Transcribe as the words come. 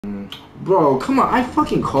Bro, come on. I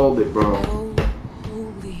fucking called it, bro. Oh,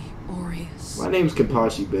 holy Aureus. My name's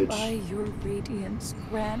Kapashi, bitch. By your radiance,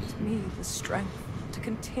 grant me the strength to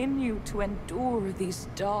continue to endure these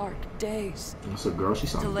dark days. That's a girl. She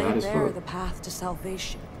sounds To lay bad as bare fuck. the path to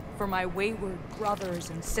salvation for my wayward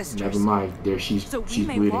brothers and sisters. Never mind. There, she's so we she's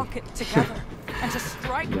may bleeding. walk it together and to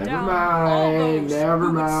strike Never down all mind. those Never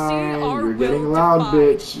who would see mind. our You're getting will loud, defied.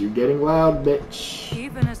 bitch. You're getting loud, bitch.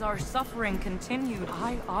 Even as our suffering continued,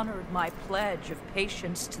 I honored my pledge of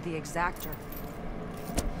patience to the exactor.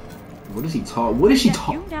 What is he talking? What is she Yet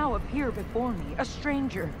talking? you now appear before me, a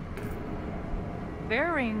stranger,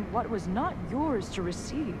 bearing what was not yours to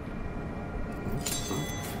receive.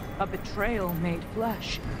 A betrayal made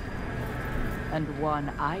flesh, and one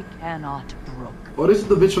I cannot brook. Oh, this is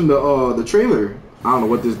the bitch from the trailer. I don't know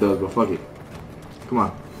what this does, but fuck it. Come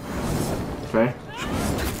on. Okay.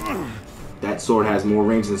 That sword has more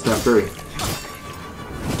range than Steph Curry.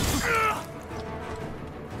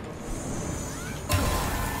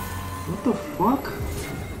 What the fuck?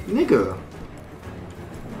 Nigga.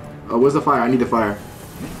 Oh, where's the fire? I need the fire.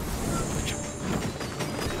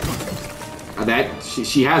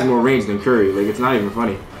 She has more range than Curry. Like, it's not even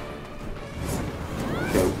funny.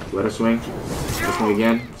 Okay, let her swing. This one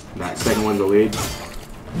again. That second one's a lead.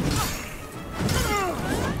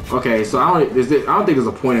 Okay, so I don't think there's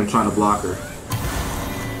a point in trying to block her.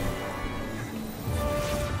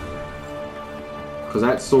 Cause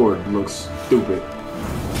that sword looks stupid.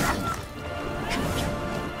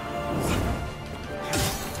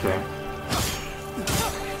 Okay.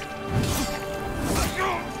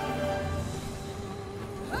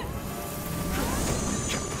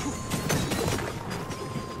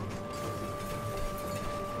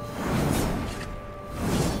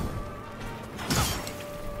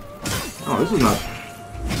 Oh, this is not.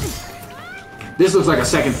 This looks like a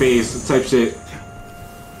second phase type shit.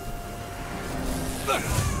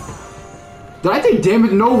 Did I take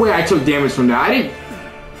damage? No way I took damage from that. I didn't.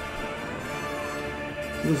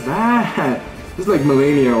 What is that? This is like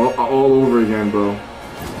Millennia all over again, bro.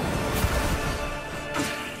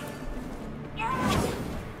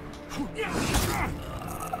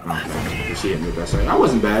 Okay, she hit me with that second. That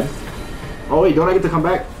wasn't bad. Oh wait, don't I get to come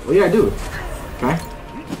back? Oh yeah, I do. Okay.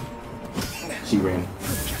 She ran.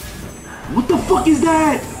 What the fuck is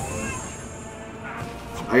that?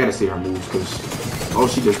 I gotta see her moves, cause oh,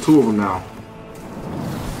 she does two of them now.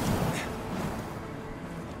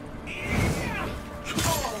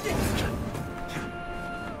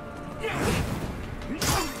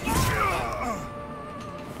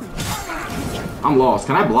 I'm lost.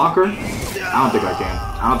 Can I block her? I don't think I can.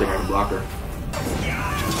 I don't think I can block her.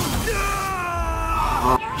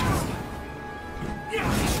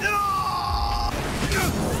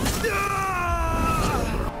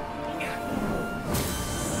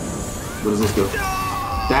 What does this do?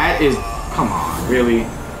 That is... Come on, really?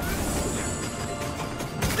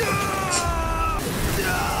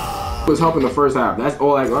 Was helping the first half. That's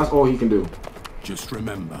all he can do. Just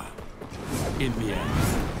remember, in the end,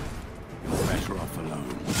 you're better off alone.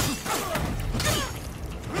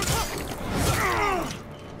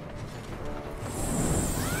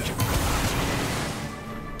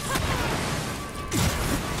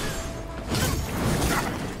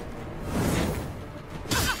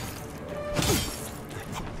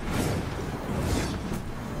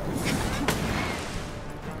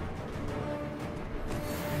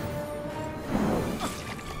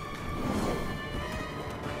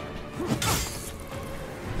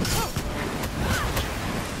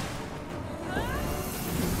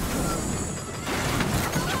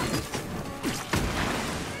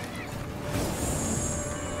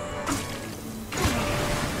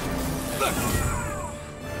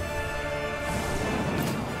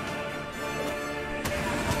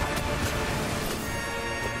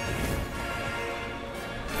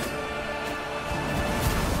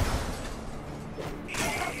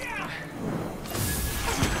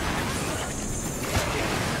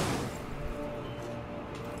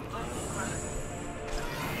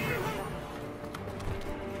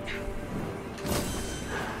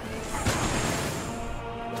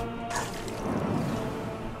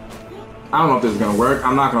 I don't know if this is gonna work.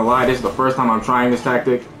 I'm not gonna lie, this is the first time I'm trying this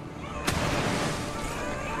tactic.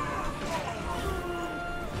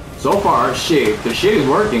 So far, shit, the shit is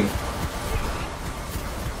working.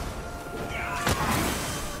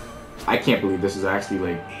 I can't believe this is actually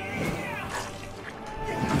like...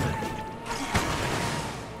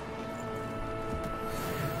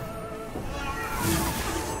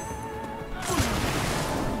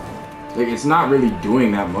 Like, it's not really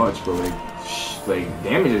doing that much, but like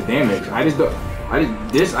damage is damage. I just don't... I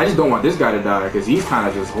just don't want this guy to die because he's kind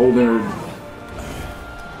of just holding her.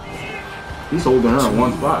 He's holding her in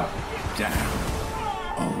one spot. Down.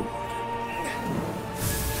 Oh.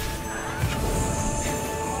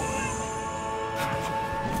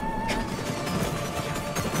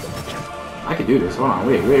 I can do this. Hold on.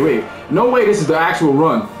 Wait. No way this is the actual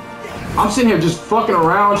run. I'm sitting here just fucking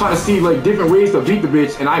around trying to see like different ways to beat the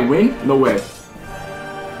bitch and I win? No way.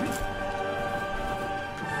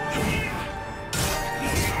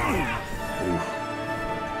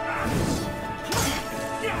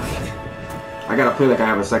 I gotta play like I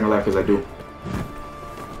have a second life because I do.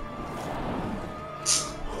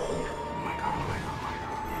 Oh my god.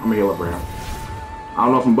 I'm gonna heal up right now. I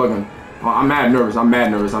don't know if I'm bugging. Oh, I'm mad nervous.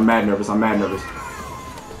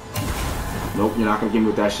 Nope, you're not gonna get me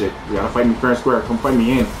with that shit. You gotta fight me fair and square. Come fight me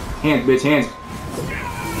hands. Hands, bitch, hands.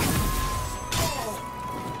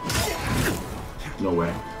 No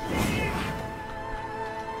way.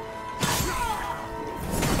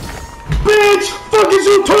 Bitch! Fuck is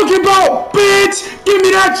you talking about, bitch? Give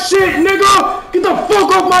me that shit, nigga! Get the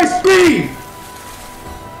fuck off my screen!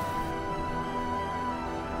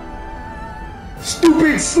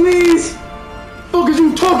 Stupid sleaze! Fuck is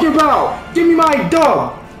you talking about? Give me my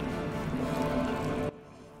dub!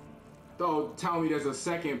 Don't tell me there's a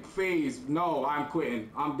second phase. No, I'm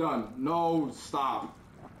quitting. I'm done. No, stop.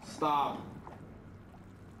 Stop.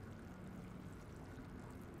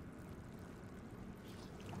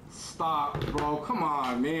 Stop, bro. Come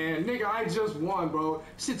on, man. Nigga, I just won, bro.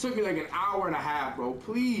 Shit took me like an hour and a half, bro.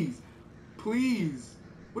 Please. Please.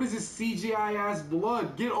 What is this CGI ass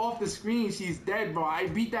blood? Get off the screen. She's dead, bro. I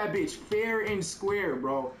beat that bitch fair and square,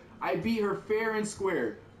 bro. I beat her fair and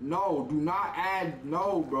square. No, do not add.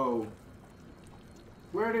 No, bro.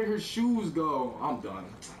 Where did her shoes go? I'm done.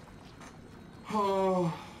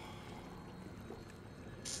 Oh.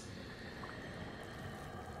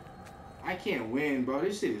 I can't win, bro.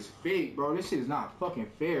 This shit is fake, bro. This shit is not fucking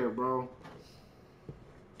fair, bro.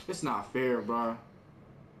 It's not fair, bro.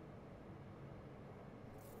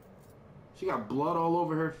 She got blood all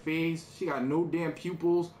over her face. She got no damn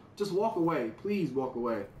pupils. Just walk away. Please walk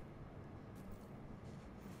away.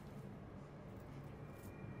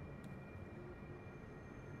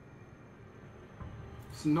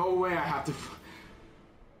 There's no way I have to...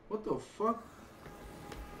 What the fuck?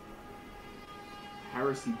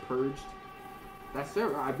 Heresy purged. That's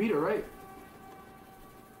her. I beat her, right?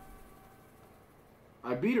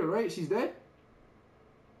 I beat her, right? She's dead?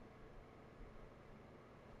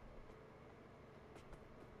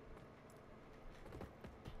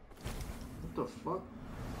 What the fuck?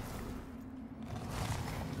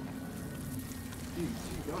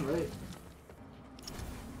 She's done, right?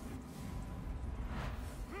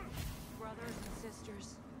 Brothers and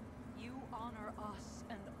sisters, you honor us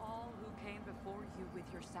and all who came before you with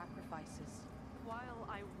your sacrifices. While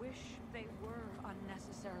I wish they were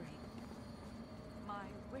unnecessary, my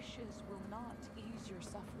wishes will not ease your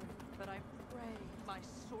suffering, but I pray my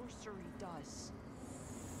sorcery does.